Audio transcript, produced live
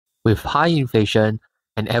With high inflation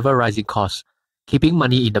and ever-rising costs, keeping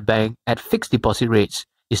money in the bank at fixed deposit rates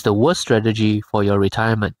is the worst strategy for your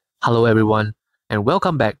retirement. Hello everyone, and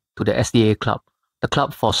welcome back to the STA Club, the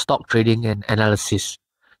club for stock trading and analysis.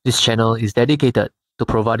 This channel is dedicated to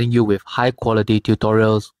providing you with high-quality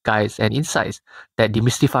tutorials, guides, and insights that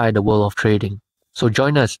demystify the world of trading. So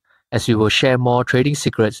join us as we will share more trading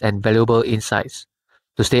secrets and valuable insights.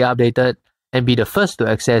 To stay updated and be the first to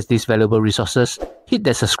access these valuable resources, hit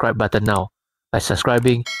that subscribe button now. By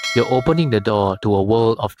subscribing, you're opening the door to a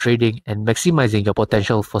world of trading and maximizing your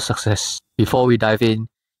potential for success. Before we dive in,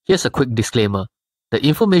 here's a quick disclaimer. The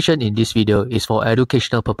information in this video is for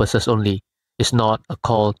educational purposes only. It's not a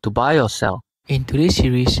call to buy or sell. In today's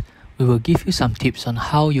series, we will give you some tips on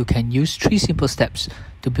how you can use 3 simple steps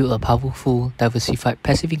to build a powerful, diversified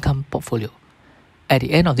passive income portfolio. At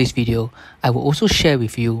the end of this video, I will also share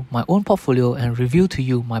with you my own portfolio and reveal to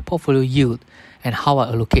you my portfolio yield and how I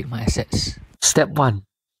allocate my assets. Step 1.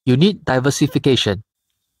 You need diversification.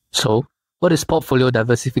 So, what is portfolio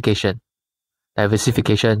diversification?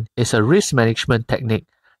 Diversification is a risk management technique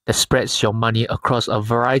that spreads your money across a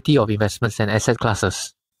variety of investments and asset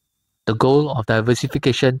classes. The goal of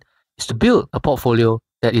diversification is to build a portfolio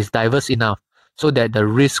that is diverse enough so that the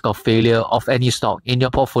risk of failure of any stock in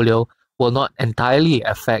your portfolio will not entirely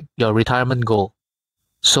affect your retirement goal.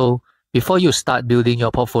 So, before you start building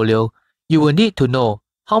your portfolio, you will need to know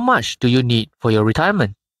how much do you need for your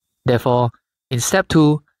retirement. Therefore, in step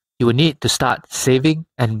 2, you will need to start saving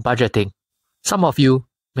and budgeting. Some of you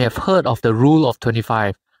may have heard of the rule of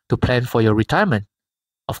 25 to plan for your retirement.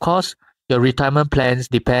 Of course, your retirement plans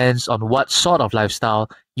depends on what sort of lifestyle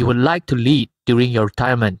you would like to lead during your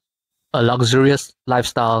retirement. A luxurious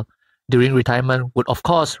lifestyle during retirement would of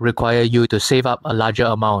course require you to save up a larger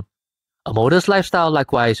amount. A modest lifestyle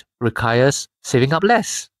likewise requires saving up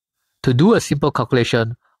less. To do a simple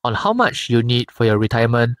calculation on how much you need for your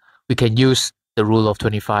retirement, we can use the rule of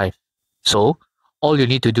 25. So, all you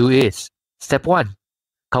need to do is, step 1,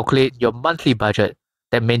 calculate your monthly budget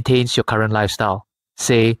that maintains your current lifestyle.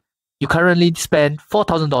 Say, you currently spend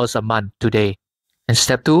 $4,000 a month today. And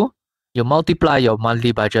step 2, you multiply your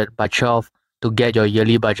monthly budget by 12 to get your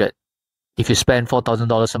yearly budget. If you spend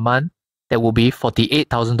 $4,000 a month, that will be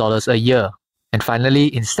 $48,000 a year. And finally,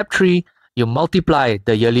 in step 3, you multiply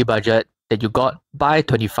the yearly budget that you got by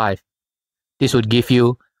 25. This would give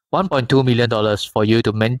you $1.2 million for you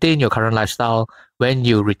to maintain your current lifestyle when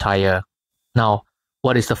you retire. Now,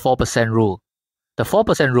 what is the 4% rule? The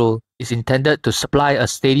 4% rule is intended to supply a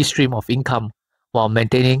steady stream of income while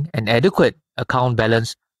maintaining an adequate account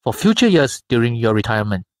balance for future years during your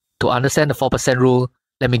retirement. To understand the 4% rule,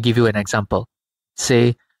 let me give you an example.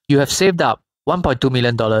 Say, you have saved up $1.2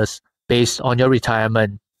 million based on your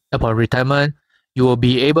retirement. Upon retirement, you will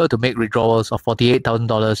be able to make withdrawals of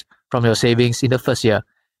 $48,000 from your savings in the first year,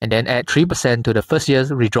 and then add 3% to the first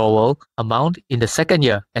year's withdrawal amount in the second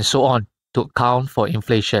year, and so on, to account for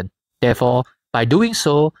inflation. Therefore, by doing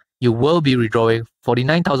so, you will be withdrawing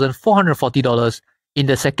 $49,440 in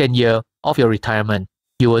the second year of your retirement.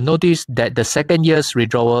 You will notice that the second year's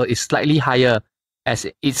withdrawal is slightly higher as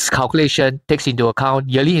its calculation takes into account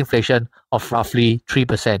yearly inflation of roughly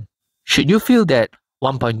 3%. Should you feel that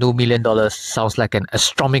 $1.2 million sounds like an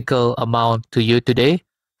astronomical amount to you today?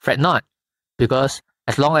 Fret not, because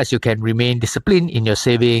as long as you can remain disciplined in your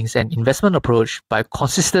savings and investment approach by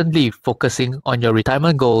consistently focusing on your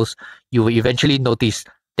retirement goals, you will eventually notice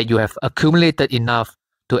that you have accumulated enough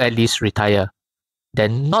to at least retire.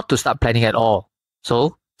 Then not to start planning at all.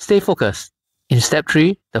 So, stay focused. In step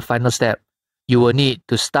 3, the final step, you will need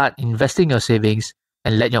to start investing your savings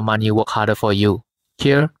and let your money work harder for you.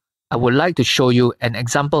 Here, I would like to show you an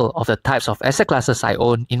example of the types of asset classes I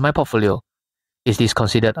own in my portfolio. Is this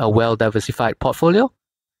considered a well-diversified portfolio?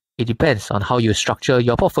 It depends on how you structure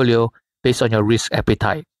your portfolio based on your risk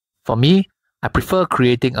appetite. For me, I prefer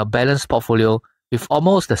creating a balanced portfolio with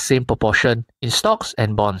almost the same proportion in stocks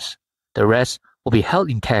and bonds. The rest will be held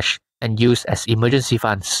in cash and used as emergency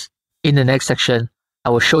funds. In the next section, I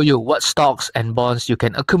will show you what stocks and bonds you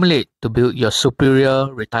can accumulate to build your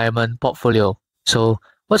superior retirement portfolio. So,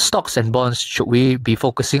 what stocks and bonds should we be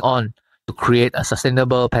focusing on to create a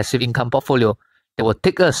sustainable passive income portfolio that will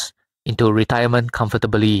take us into retirement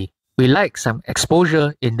comfortably? We like some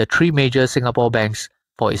exposure in the 3 major Singapore banks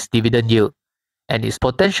for its dividend yield and its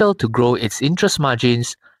potential to grow its interest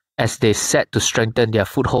margins as they set to strengthen their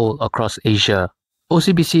foothold across Asia.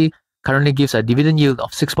 OCBC currently gives a dividend yield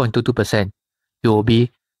of 6.22%. UOB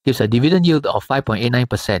gives a dividend yield of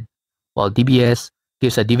 5.89%, while DBS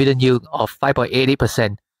gives a dividend yield of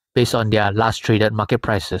 5.88% based on their last traded market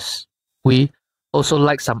prices. We also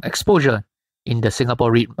like some exposure in the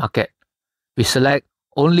Singapore REIT market. We select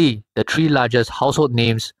only the 3 largest household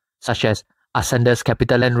names such as Ascendas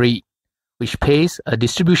CapitaLand REIT, which pays a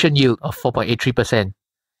distribution yield of 4.83%,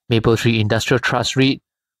 Mapletree Industrial Trust REIT,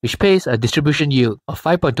 which pays a distribution yield of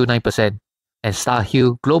 5.29%, and Star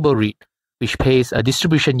Hill Global REIT, which pays a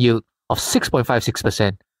distribution yield of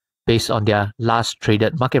 6.56% based on their last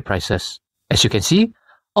traded market prices. As you can see,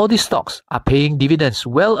 all these stocks are paying dividends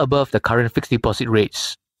well above the current fixed deposit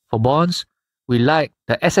rates. For bonds, we like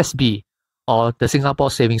the SSB or the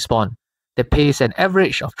Singapore Savings Bond that pays an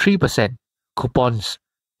average of 3% coupons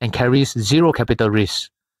and carries zero capital risk.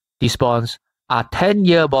 These bonds are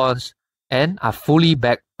 10-year bonds and are fully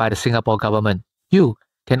backed by the Singapore government. You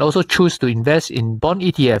can also choose to invest in bond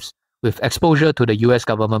ETFs with exposure to the US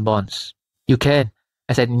government bonds. You can,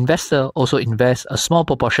 as an investor, also invest a small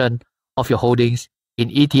proportion of your holdings in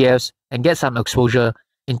ETFs and get some exposure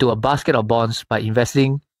into a basket of bonds by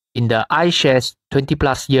investing in the iShares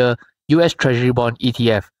 20+ year US Treasury Bond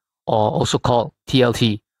ETF, or also called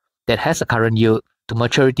TLT, that has a current yield to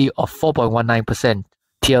maturity of 4.19%.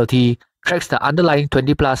 TLT tracks the underlying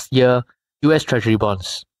 20+ year US Treasury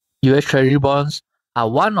bonds. US Treasury bonds are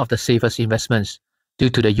one of the safest investments due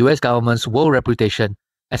to the US government's world reputation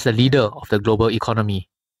as the leader of the global economy.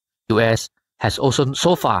 US has also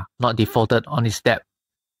so far not defaulted on its debt,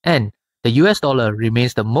 and the US dollar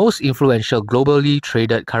remains the most influential globally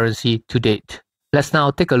traded currency to date. Let's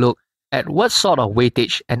now take a look at what sort of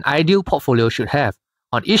weightage an ideal portfolio should have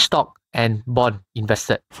on each stock and bond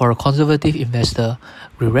invested. For a conservative investor,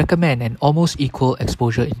 we recommend an almost equal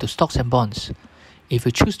exposure into stocks and bonds. If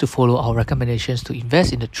you choose to follow our recommendations to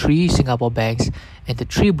invest in the 3 Singapore banks and the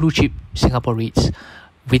 3 blue chip Singapore REITs,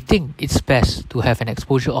 we think it's best to have an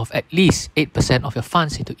exposure of at least 8% of your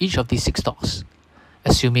funds into each of these 6 stocks.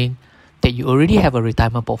 Assuming that you already have a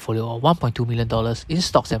retirement portfolio of $1.2 million in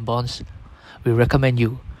stocks and bonds, we recommend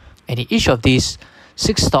you. And in each of these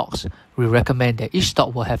 6 stocks, we recommend that each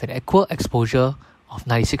stock will have an equal exposure of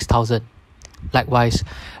 96,000. Likewise,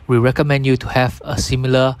 we recommend you to have a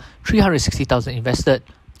similar 360,000 invested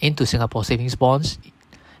into Singapore savings bonds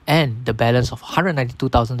and the balance of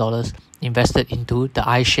 $192,000 invested into the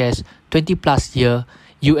iShares 20+ year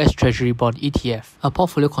US Treasury Bond ETF. A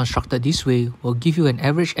portfolio constructed this way will give you an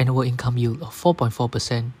average annual income yield of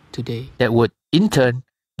 4.4% today. That would, in turn,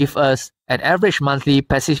 give us an average monthly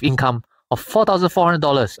passive income of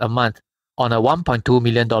 $4,400 a month on a $1.2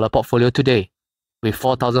 million portfolio today. With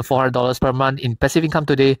 $4,400 per month in passive income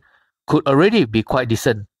today could already be quite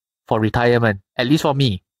decent for retirement, at least for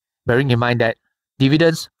me, bearing in mind that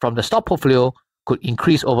dividends from the stock portfolio could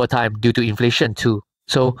increase over time due to inflation too.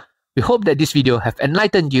 So we hope that this video have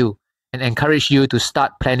enlightened you and encouraged you to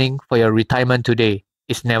start planning for your retirement today.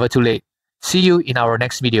 It's never too late. See you in our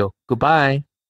next video. Goodbye.